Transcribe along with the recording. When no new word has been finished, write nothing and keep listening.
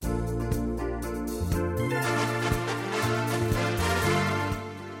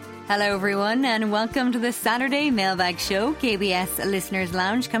Hello, everyone, and welcome to the Saturday Mailbag Show, KBS Listeners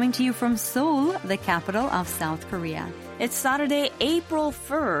Lounge, coming to you from Seoul, the capital of South Korea. It's Saturday, April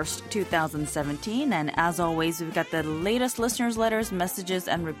 1st, 2017, and as always, we've got the latest listeners' letters, messages,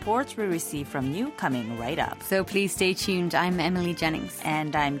 and reports we receive from you coming right up. So please stay tuned. I'm Emily Jennings.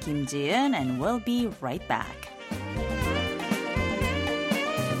 And I'm Kim Ji-eun, and we'll be right back.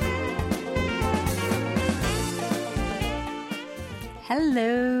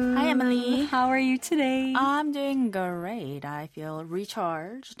 Hello. Hi, Emily. How are you today? I'm doing great. I feel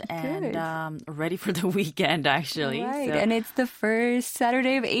recharged and Good. ready for the weekend, actually. Right, So- and it's the first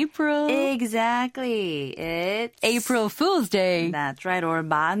Saturday of April. Exactly. It's April Fool's Day. That's right, or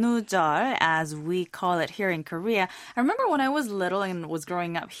만우절, as we call it here in Korea. I remember when I was little and was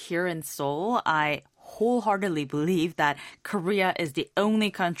growing up here in Seoul, I wholeheartedly believe that Korea is the only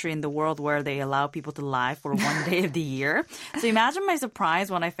country in the world where they allow people to lie for one day of the year. So imagine my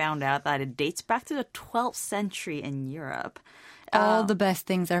surprise when I found out that it dates back to the 12th century in Europe. All the best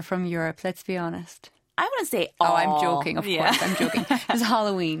things are from Europe, let's be honest. I wouldn't say Oh, all. I'm joking, of Yeah. course. I'm joking. There's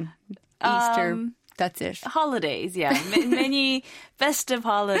Halloween, Easter, that's it. Holidays, yeah. Many festive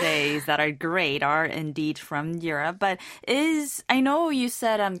holidays that are great are indeed from Europe. But I know you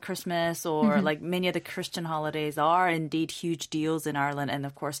said Christmas or like many of the Christian holidays are indeed huge deals in Ireland. And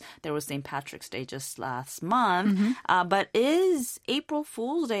of course, there was St. Patrick's Day just last month. But is April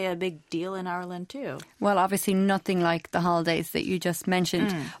Fool's Day a big deal in Ireland too? Well, obviously nothing like the holidays that you just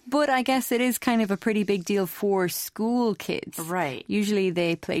mentioned. But I guess it is kind of a pretty big deal for school kids. Right. Usually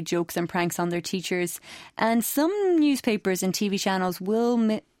they play jokes and pranks on their teachers. And some newspapers and TV channels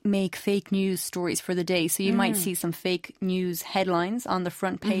will make fake news stories for the day. So you might see some fake news headlines on the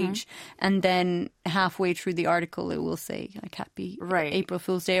front page. And then halfway through the article, it will say, like, happy April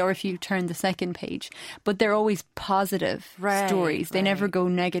Fool's Day. Or if you turn the second page. But they're always positive stories. They never go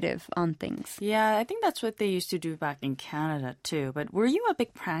negative on things. Yeah, I think that's what they used to do back in Canada too. But were you a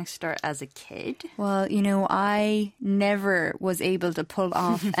big prankster as a kid? Well, you know, I never was able to pull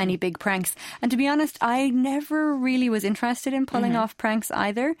off any big pranks. And to be honest, I never really was interested in pulling off pranks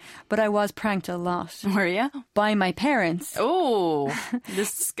either. But I was pranked a lot. Were you? By my parents. Oh,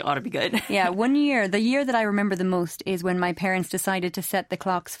 this got to be good. Yeah, one year, the year that I remember the most is when my parents decided to set the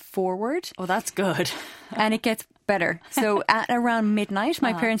clocks forward. Oh, that's good. And it gets better. So at around midnight,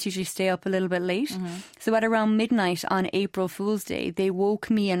 my parents usually stay up a little bit late. So at around midnight on April Fool's Day, they woke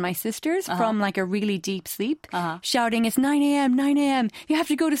me and my sisters from like a really deep sleep, shouting, "It's 9 a.m., 9 a.m. You have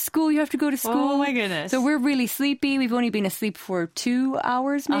to go to school, you have to go to school." Oh my goodness. So we're really sleepy. We've only been asleep for 2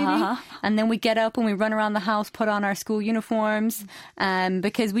 hours maybe. And then we get up and we run around the house, put on our school uniforms,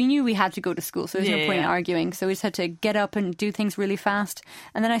 because we knew we had to go to school. So there's no point in arguing. So we just had to get up and do things really fast.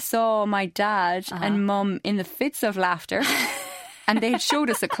 And then I saw my dad and mum in the fits of laughter. And they had showed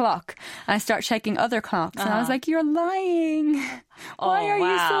us a clock. And I start checking other clocks. And I was like, "You're lying. Why are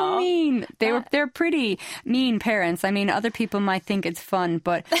you so mean?" They're pretty mean parents. I mean, other people might think it's fun,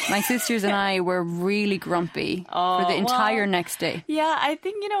 but my sisters and I were really grumpy for the entire next day. Yeah, I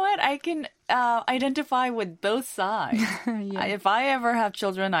think, you know what, I can identify with both sides. If I ever have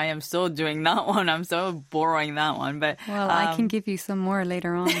children, I am so doing that one. I'm so borrowing that one. But Well, I can give you some more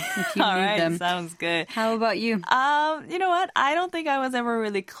later on if you all need right, them. sounds good. How about you? You know what? I don't think I was ever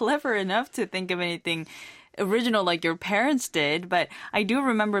really clever enough to think of anything original like your parents did, but I do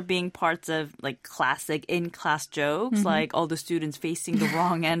remember being parts of like classic in-class jokes, like all the students facing the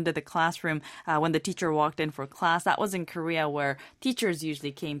wrong end of the classroom when the teacher walked in for class. That was in Korea, where teachers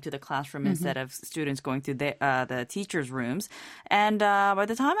usually came to the classroom instead of students going to the teachers' rooms. And by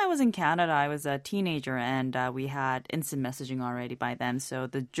the time I was in Canada, I was a teenager, and we had instant messaging already by then. So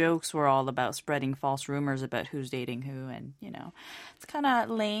the jokes were all about spreading false rumors about who's dating who, and you know, it's kind of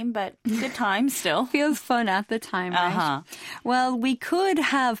lame, but good times still. Feels fun at the time, right? Well, we could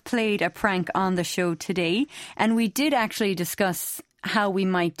have played a prank on the show today, and we did actually discuss how we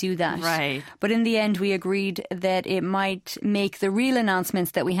might do that. Right. But in the end, we agreed that it might make the real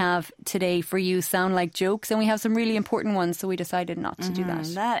announcements that we have today for you sound like jokes, and we have some really important ones, so we decided not to do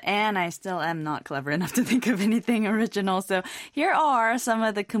that. And I still am not clever enough to think of anything original. So here are some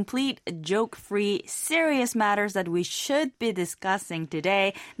of the complete joke-free, serious matters that we should be discussing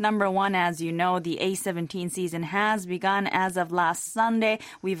today. Number one, as you know, the A17 season has begun as of last Sunday.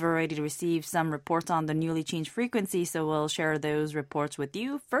 We've already received some reports on the newly changed frequency, so we'll share those reports reports with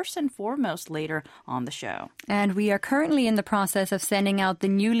you first and foremost later on the show. And we are currently in the process of sending out the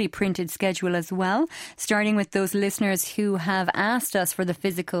newly printed schedule as well, starting with those listeners who have asked us for the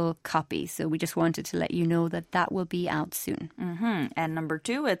physical copy. So we just wanted to let you know that that will be out soon. Mm-hmm. And number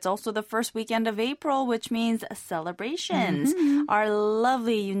 2, it's also the first weekend of April, which means celebrations. Our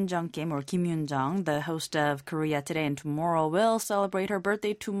lovely Yoon Jung Kim, or Kim Yoon Jung, the host of Korea Today and Tomorrow, will celebrate her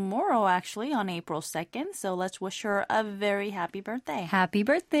birthday tomorrow, actually, on April 2nd. So let's wish her a very happy birthday. Happy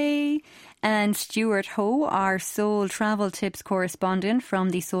birthday! And Stuart Ho, our Seoul Travel Tips correspondent from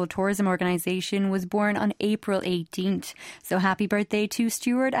the Seoul Tourism Organization, was born on April 18th. So happy birthday to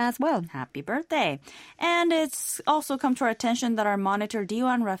Stuart as well. Happy birthday. And it's also come to our attention that our monitor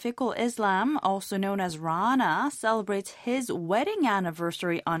Diwan Rafiqul Islam, also known as Rana, celebrates his wedding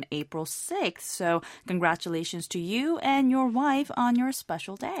anniversary on April 6th. So congratulations to you and your wife on your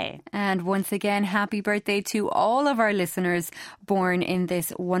special day. And once again, happy birthday to all of our listeners born in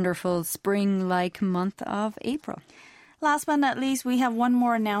this wonderful spring-like month of April. Last but not least, we have one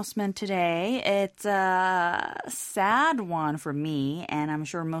more announcement today. It's a sad one for me, and I'm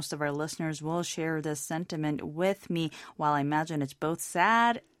sure most of our listeners will share this sentiment with me, while I imagine it's both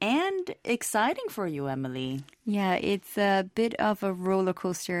sad and exciting for you, Emily. Yeah, it's a bit of a roller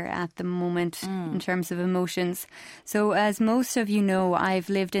coaster at the moment in terms of emotions. So as most of you know, I've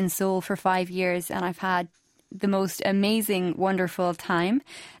lived in Seoul for 5 years, and I've had the most amazing, wonderful time.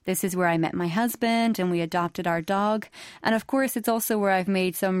 This is where I met my husband and we adopted our dog. And of course, it's also where I've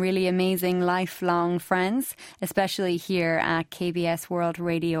made some really amazing lifelong friends, especially here at KBS World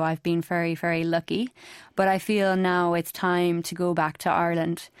Radio. I've been very, very lucky. But I feel now it's time to go back to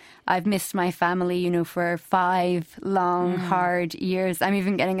Ireland. I've missed my family, you know, for 5 long, hard years. I'm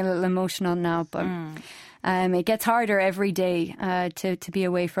even getting a little emotional now, but it gets harder every day to be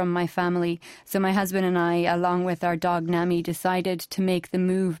away from my family. So my husband and I, along with our dog Nami, decided to make the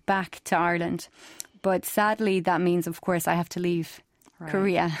move back to Ireland. But sadly, that means, of course, I have to leave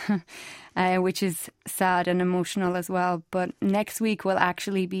Korea, which is sad and emotional as well. But next week will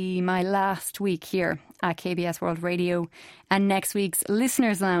actually be my last week here at KBS World Radio. And next week's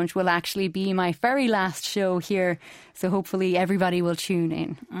Listeners Lounge will actually be my very last show here. So hopefully everybody will tune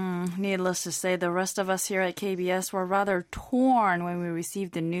in. Needless to say, the rest of us here at KBS were rather torn when we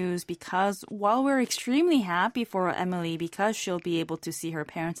received the news, because while we're extremely happy for Emily because she'll be able to see her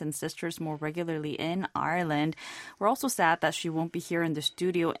parents and sisters more regularly in Ireland, we're also sad that she won't be here in the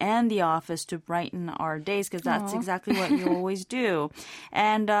studio and the office to brighten our days, because that's exactly what you always do.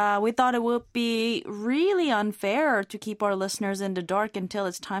 And we thought it would be really unfair to keep our listeners in the dark until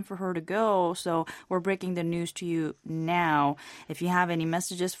it's time for her to go. So we're breaking the news to you now. If you have any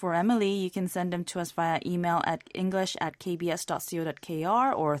messages for Emily, you can send them to us via email at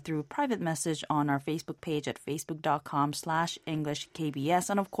english@kbs.co.kr or through private message on our Facebook page at facebook.com/EnglishKBS.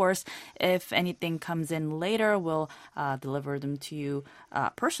 And of course, if anything comes in later, we'll deliver them to you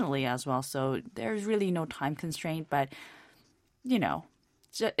personally as well. So there's really no time constraint, but you know,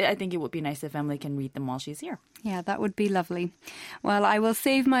 I think it would be nice if Emily can read them while she's here. Yeah, that would be lovely. Well, I will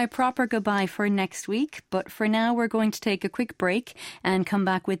save my proper goodbye for next week, but for now we're going to take a quick break and come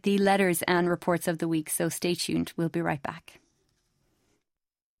back with the letters and reports of the week, so stay tuned. We'll be right back.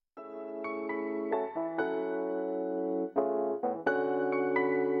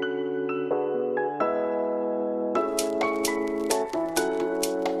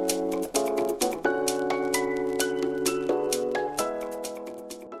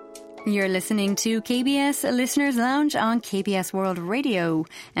 You're listening to KBS Listeners Lounge on KBS World Radio.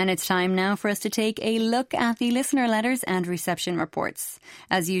 And it's time now for us to take a look at the listener letters and reception reports.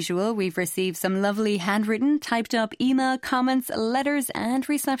 As usual, we've received some lovely handwritten, typed up email, comments, letters, and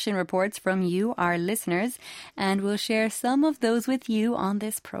reception reports from you, our listeners. And we'll share some of those with you on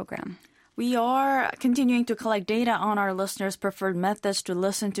this program. We are continuing to collect data on our listeners' preferred methods to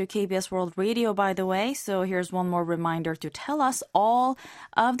listen to KBS World Radio, by the way. So here's one more reminder to tell us all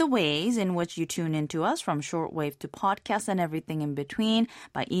of the ways in which you tune into us, from shortwave to podcast and everything in between,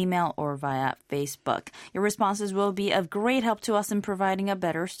 by email or via Facebook. Your responses will be of great help to us in providing a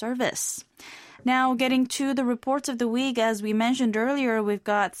better service. Now, getting to the reports of the week, as we mentioned earlier, we've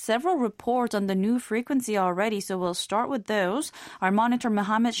got several reports on the new frequency already, so we'll start with those. Our monitor,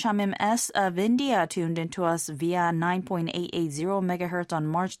 Mohammed Shamim S. of India, tuned into us via 9.880 megahertz on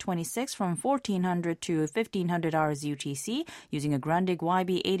March 26 from 1400 to 1500 hours UTC, using a Grundig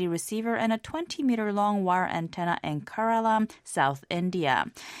YB80 receiver and a 20-meter-long wire antenna in Kerala, South India.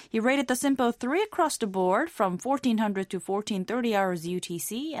 He rated the SINPO 3 across the board from 1400 to 1430 hours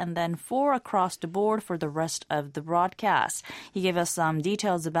UTC, and then 4 across across the board for the rest of the broadcast. He gave us some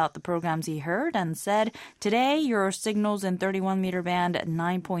details about the programs he heard and said, today your signals in 31-meter band at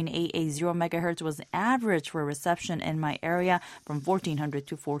 9.880 megahertz was average for reception in my area from 1400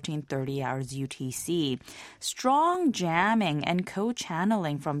 to 1430 hours UTC. Strong jamming and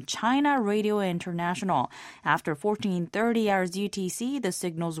co-channeling from China Radio International. After 1430 hours UTC, the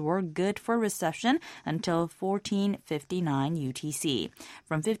signals were good for reception until 1459 UTC.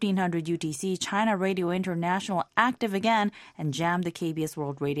 From 1500 UTC, China Radio International active again and jammed the KBS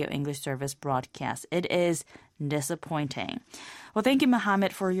World Radio English Service broadcast. It is disappointing. Well, thank you,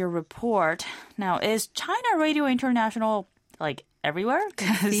 Mohammed, for your report. Now, is China Radio International everywhere?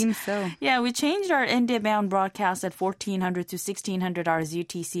 It seems so. Yeah, we changed our India-bound broadcast at 1400 to 1600 hours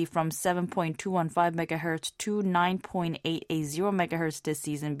UTC from 7.215 megahertz to 9.880 megahertz this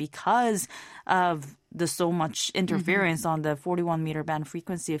season because of the so much interference on the 41-meter band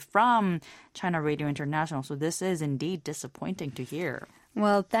frequency from China Radio International. So this is indeed disappointing to hear.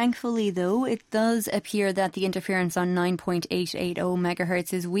 Well, thankfully, though, it does appear that the interference on 9.880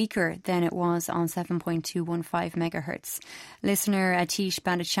 megahertz is weaker than it was on 7.215 megahertz. Listener Atish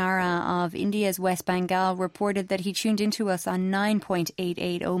Bhattacharya of India's West Bengal reported that he tuned into us on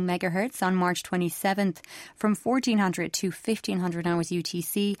 9.880 megahertz on March 27th from 1400 to 1500 hours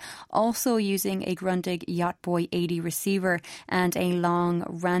UTC, also using a Grundig Yachtboy 80 receiver and a long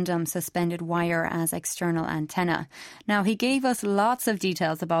random suspended wire as external antenna. Now, he gave us lots of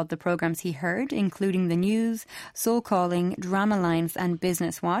details about the programs he heard, including the news, Soul Calling, Drama Lines and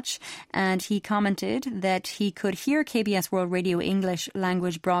Business Watch, and he commented that he could hear KBS World Radio English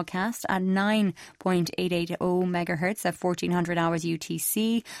language broadcast at 9.880 megahertz at 1400 hours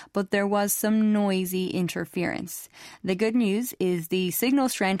UTC, but there was some noisy interference. The good news is the signal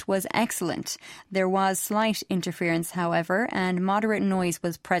strength was excellent. There was slight interference, however, and moderate noise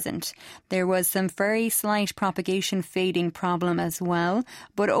was present. There was some very slight propagation fading problem as well.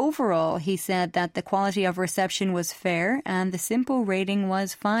 But overall, he said that the quality of reception was fair and the simple rating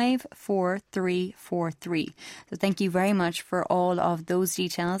was 54343. So thank you very much for all of those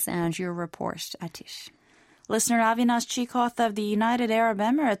details and your report, Atish. Listener Avinash Chikoth of the United Arab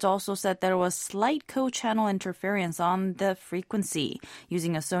Emirates also said there was slight co-channel interference on the frequency.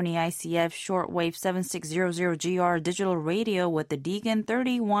 Using a Sony ICF shortwave 7600GR digital radio with the Deegan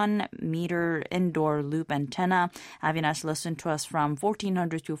 31-meter indoor loop antenna, Avinash listened to us from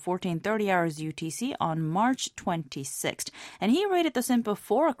 1400 to 1430 hours UTC on March 26th. And he rated the SINPO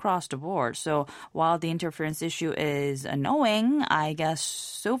 4 across the board. So while the interference issue is annoying, I guess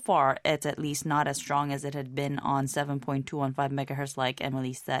so far it's at least not as strong as it had been on 7.215 megahertz, like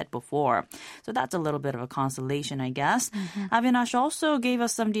Emily said before. So that's a little bit of a consolation, I guess. Avinash also gave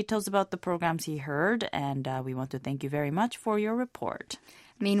us some details about the programs he heard, and we want to thank you very much for your report.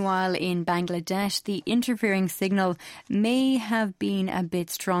 Meanwhile, in Bangladesh, the interfering signal may have been a bit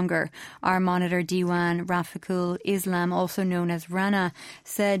stronger. Our monitor Diwan Rafiqul Islam, also known as Rana,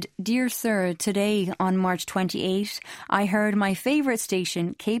 said, "Dear sir, today on March 28, I heard my favourite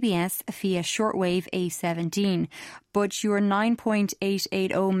station, KBS, via shortwave A17. But your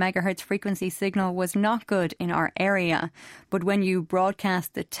 9.880 megahertz frequency signal was not good in our area. But when you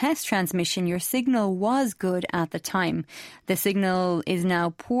broadcast the test transmission, your signal was good at the time. The signal is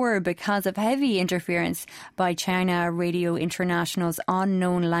now poor because of heavy interference by China Radio International's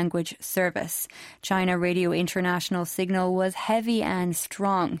unknown language service. China Radio International signal was heavy and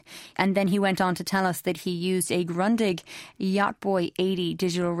strong." And then he went on to tell us that he used a Grundig Yachtboy 80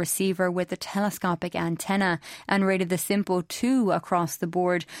 digital receiver with a telescopic antenna and rated the SINPO 2 across the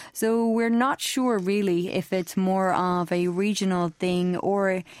board. So we're not sure really if it's more of a regional thing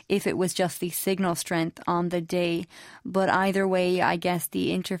or if it was just the signal strength on the day. But either way, I guess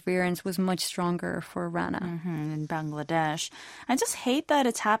the interference was much stronger for Rana. In Bangladesh. I just hate that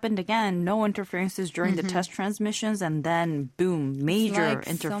it's happened again. No interferences during the test transmissions and then boom, major like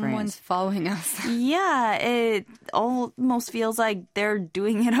interference. Someone's following us. Yeah, it almost feels like they're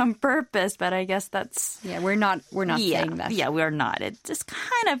doing it on purpose, but I guess that's... Yeah, we're not saying that. Yeah, we're not. It just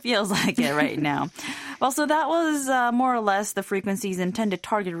kind of feels like it right now. Well, so that was more or less the frequencies intended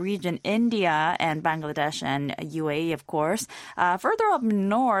target region, India and Bangladesh and UAE, of course. Further up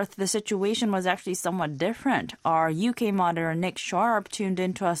north, the situation was actually somewhat different. Our UK monitor, Nick Sharp, tuned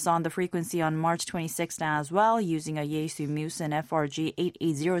into us on the frequency on March 26th as well, using a Yaesu Musin FRG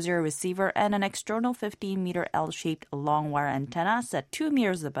 8800 receiver and an external 15-meter L-shaped long wire antenna set 2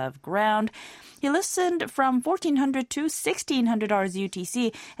 meters above ground. He listened from 1400 $1,500 to $1,600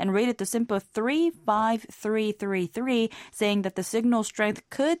 UTC and rated the SINPO 35333, saying that the signal strength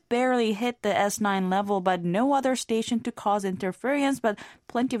could barely hit the S9 level, but no other station to cause interference, but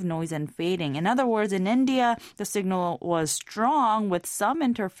plenty of noise and fading. In other words, in India, the signal was strong with some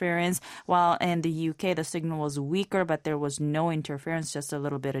interference, while in the UK, the signal was weaker, but there was no interference, just a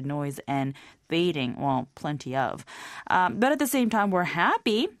little bit of noise and fading. Well, plenty of. But at the same time, we're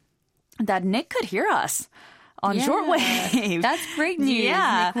happy that Nick could hear us on shortwave. That's great news.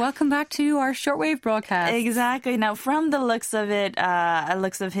 Yeah. Nick, welcome back to our shortwave broadcast. Exactly. Now, from the looks of it,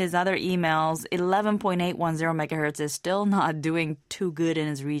 looks of his other emails, 11.810 megahertz is still not doing too good in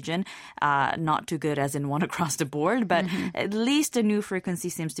his region. Not too good as in one across the board, but at least the new frequency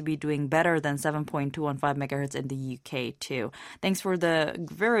seems to be doing better than 7.215 megahertz in the UK too. Thanks for the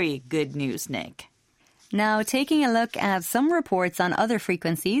very good news, Nick. Now, taking a look at some reports on other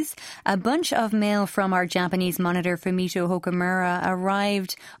frequencies, a bunch of mail from our Japanese monitor Fumito Hokumura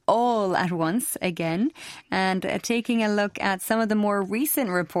arrived all at once again. And taking a look at some of the more recent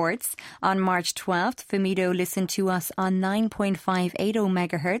reports, on March 12th, Fumito listened to us on 9.580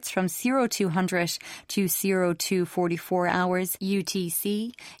 megahertz from 0200 to 0244 hours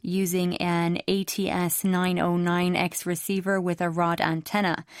UTC using an ATS 909X receiver with a rod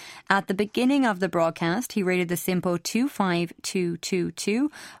antenna. At the beginning of the broadcast, he rated the SINPO 25222,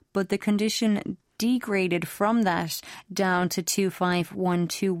 but the condition degraded from that down to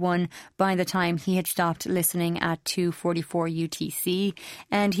 25121 by the time he had stopped listening at 244 UTC.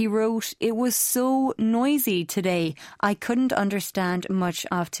 And he wrote, "It was so noisy today. I couldn't understand much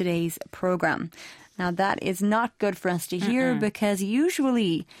of today's program." Now, that is not good for us to hear because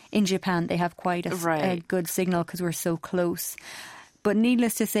usually in Japan they have quite a good signal because we're so close. But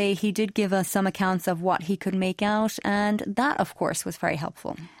needless to say, he did give us some accounts of what he could make out, and that, of course, was very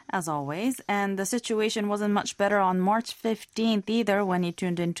helpful. As always. And the situation wasn't much better on March 15th either when he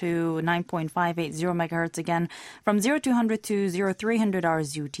tuned into 9.580 megahertz again. From 0200 to 0300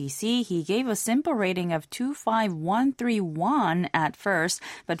 hours UTC, he gave a SINPO rating of 25131 at first,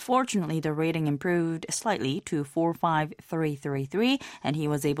 but fortunately the rating improved slightly to 45333, and he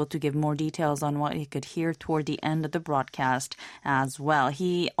was able to give more details on what he could hear toward the end of the broadcast as well.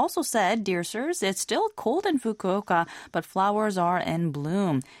 He also said, "Dear sirs, it's still cold in Fukuoka, but flowers are in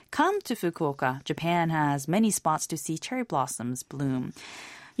bloom. Come to Fukuoka. Japan has many spots to see cherry blossoms bloom."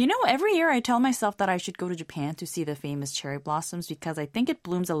 You know, every year I tell myself that I should go to Japan to see the famous cherry blossoms because I think it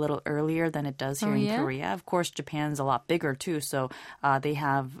blooms a little earlier than it does here in Korea. Of course, Japan's a lot bigger too, so they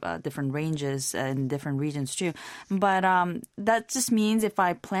have different ranges in different regions too. But that just means if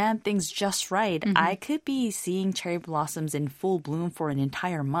I plan things just right, I could be seeing cherry blossoms in full bloom for an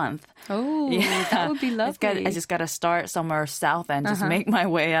entire month. Oh, that would be lovely. I just got to start somewhere south and just make my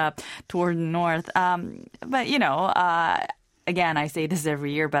way up toward north. But, you know, again, I say this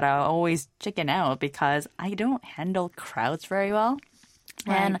every year, but I always chicken out because I don't handle crowds very well.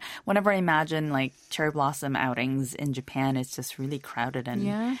 Right. And whenever I imagine like cherry blossom outings in Japan, it's just really crowded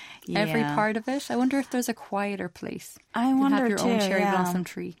and every part of it. I wonder if there's a quieter place. I wonder have your own cherry blossom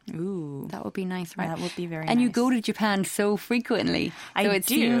tree. Ooh, that would be nice, right? That would be very nice. And you go to Japan so frequently, so it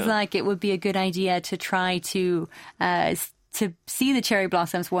seems like it would be a good idea to try to see the cherry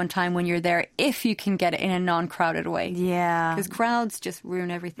blossoms one time when you're there, if you can get it in a non-crowded way. Yeah. Because crowds just ruin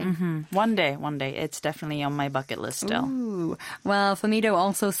everything. One day. It's definitely on my bucket list still. Ooh. Well, Fumito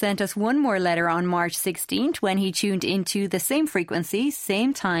also sent us one more letter on March 16th when he tuned into the same frequency,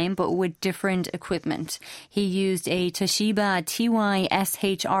 same time, but with different equipment. He used a Toshiba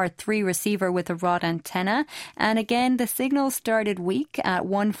TY-SHR3 receiver with a rod antenna. And again, the signal started weak at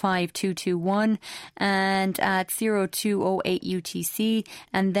 15221 and at 0208 UTC,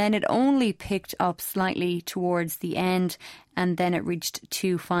 and then it only picked up slightly towards the end, and then it reached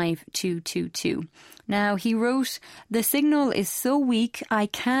 25222. Now, he wrote, "The signal is so weak, I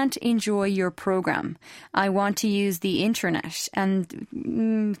can't enjoy your program. I want to use the internet." And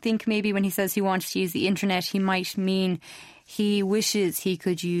think maybe when he says he wants to use the internet, he might mean he wishes he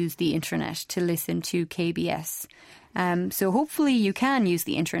could use the internet to listen to KBS. So hopefully you can use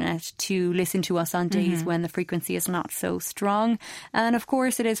the internet to listen to us on days when the frequency is not so strong. And of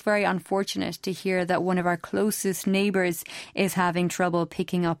course, it is very unfortunate to hear that one of our closest neighbours is having trouble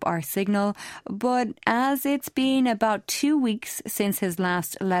picking up our signal. But as it's been about 2 weeks since his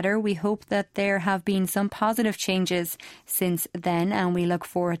last letter, we hope that there have been some positive changes since then, and we look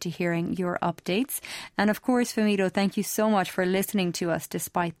forward to hearing your updates. And of course, Fumito, thank you so much for listening to us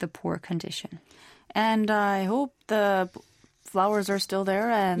despite the poor condition. And I hope the flowers are still there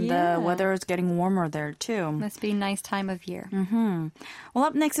and the weather is getting warmer there too. Must be a nice time of year. Well,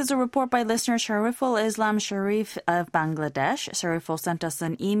 up next is a report by listener Shariful Islam Sharif of Bangladesh. Shariful sent us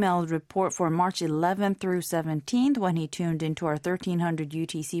an emailed report for March 11th through 17th when he tuned into our 1300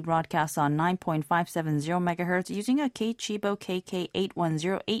 UTC broadcast on 9.570 megahertz using a Chibo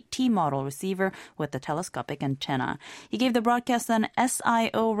KK8108T model receiver with a telescopic antenna. He gave the broadcast an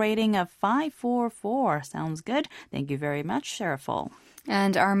SIO rating of 544. Sounds good. Thank you very much, Shariful.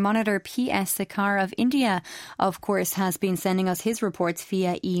 And our monitor, P.S. Sikar of India, of course, has been sending us his reports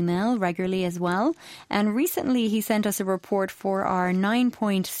via email regularly as well. And recently he sent us a report for our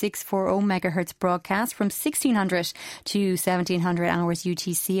 9.640 megahertz broadcast from 1600 to 1700 hours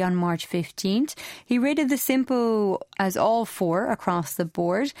UTC on March 15th. He rated the SINPO as all 4 across the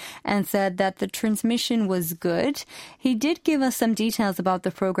board and said that the transmission was good. He did give us some details about the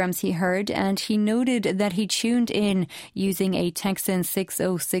programs he heard, and he noted that he tuned in using a Texan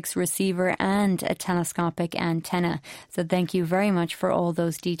 606 receiver and a telescopic antenna. So thank you very much for all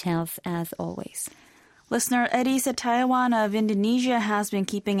those details as always. Listener Eddie Setiawan of Indonesia has been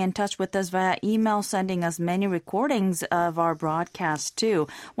keeping in touch with us via email, sending us many recordings of our broadcast too.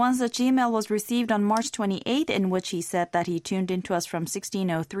 One such email was received on March 28th in which he said that he tuned into us from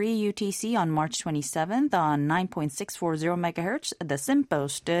 1603 UTC on March 27th on 9.640 megahertz. The SINPO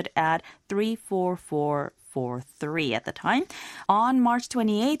stood at 34443 at the time. On March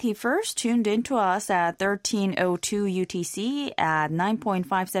 28th, he first tuned into us at 1302 UTC at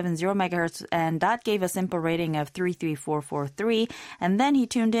 9.570 megahertz, and that gave a SINPO rating of 33443. And then he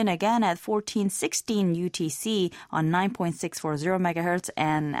tuned in again at 1416 UTC on 9.640 megahertz,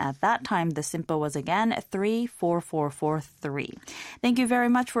 and at that time, the SINPO was again 34443. Thank you very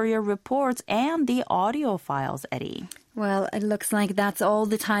much for your reports and the audio files, Eddie. Well, it looks like that's all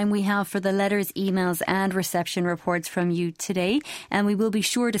the time we have for the letters, emails, and reception reports from you today. And we will be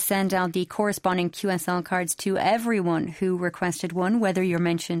sure to send out the corresponding QSL cards to everyone who requested one, whether you're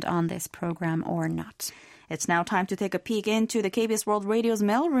mentioned on this program or not. It's now time to take a peek into the KBS World Radio's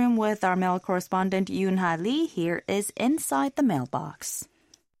mailroom with our mail correspondent Yoon-ha Lee. Here is Inside the Mailbox.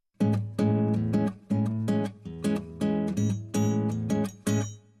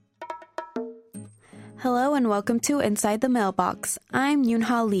 Hello and welcome to Inside the Mailbox. I'm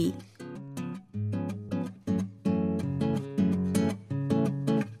Yoon-ha Lee.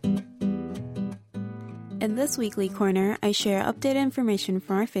 In this weekly corner, I share updated information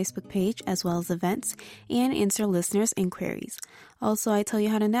from our Facebook page as well as events and answer listeners' inquiries. Also, I tell you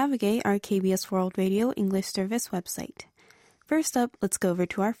how to navigate our KBS World Radio English Service website. First up, let's go over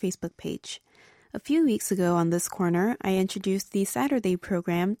to our Facebook page. A few weeks ago on this corner, I introduced the Saturday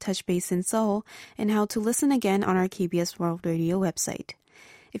program Touch Base in Seoul and how to listen again on our KBS World Radio website.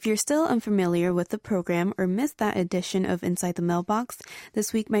 If you're still unfamiliar with the program or missed that edition of Inside the Mailbox,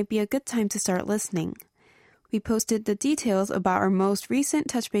 this week might be a good time to start listening. We posted the details about our most recent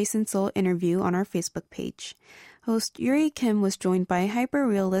Touch Base in Seoul interview on our Facebook page. Host Yuri Kim was joined by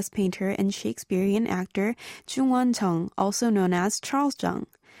hyper-realist painter and Shakespearean actor Jung-won Chung, also known as Charles Jung.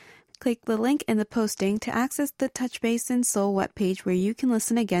 Click the link in the posting to access the Touch Base in Seoul webpage where you can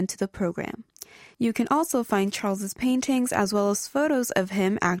listen again to the program. You can also find Charles's paintings as well as photos of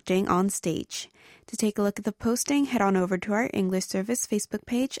him acting on stage. To take a look at the posting, head on over to our English Service Facebook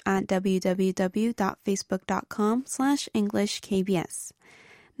page at www.facebook.com/EnglishKBS.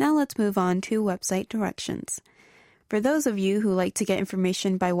 Now let's move on to website directions. For those of you who like to get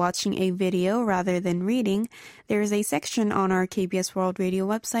information by watching a video rather than reading, there is a section on our KBS World Radio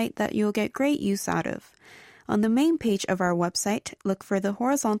website that you'll get great use out of. On the main page of our website, look for the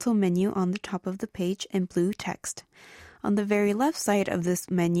horizontal menu on the top of the page in blue text. On the very left side of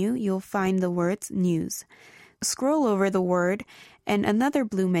this menu, you'll find the words News. Scroll over the word and another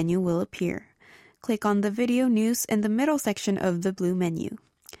blue menu will appear. Click on the Video News in the middle section of the blue menu.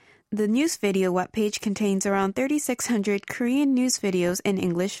 The news video webpage contains around 3,600 Korean news videos in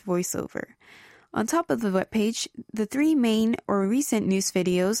English voiceover. On top of the webpage, the 3 main or recent news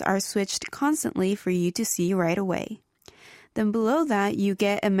videos are switched constantly for you to see right away. Then below that, you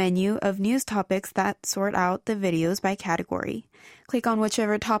get a menu of news topics that sort out the videos by category. Click on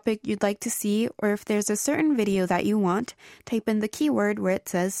whichever topic you'd like to see, or if there's a certain video that you want, type in the keyword where it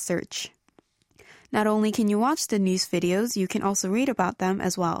says search. Not only can you watch the news videos, you can also read about them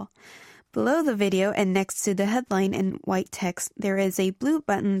as well. Below the video and next to the headline in white text, there is a blue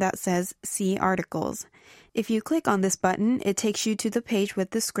button that says See Articles. If you click on this button, it takes you to the page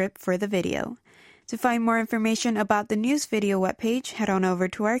with the script for the video. To find more information about the news video webpage, head on over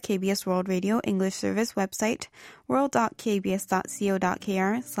to our KBS World Radio English Service website,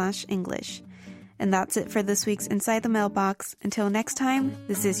 world.kbs.co.kr/English. And that's it for this week's Inside the Mailbox. Until next time,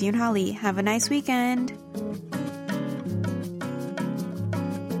 this is Yoonha Lee. Have a nice weekend.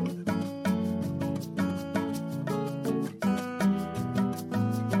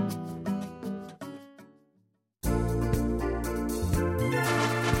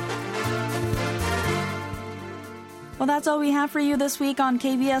 Well, that's all we have for you this week on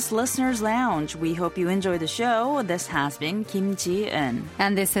KBS Listeners Lounge. We hope you enjoyed the show. This has been Kim Ji-eun.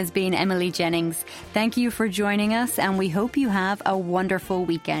 And this has been Emily Jennings. Thank you for joining us, and we hope you have a wonderful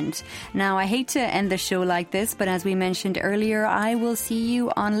weekend. Now, I hate to end the show like this, but as we mentioned earlier, I will see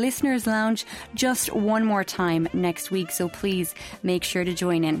you on Listeners Lounge just one more time next week, so please make sure to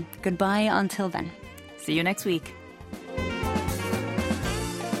join in. Goodbye until then. See you next week.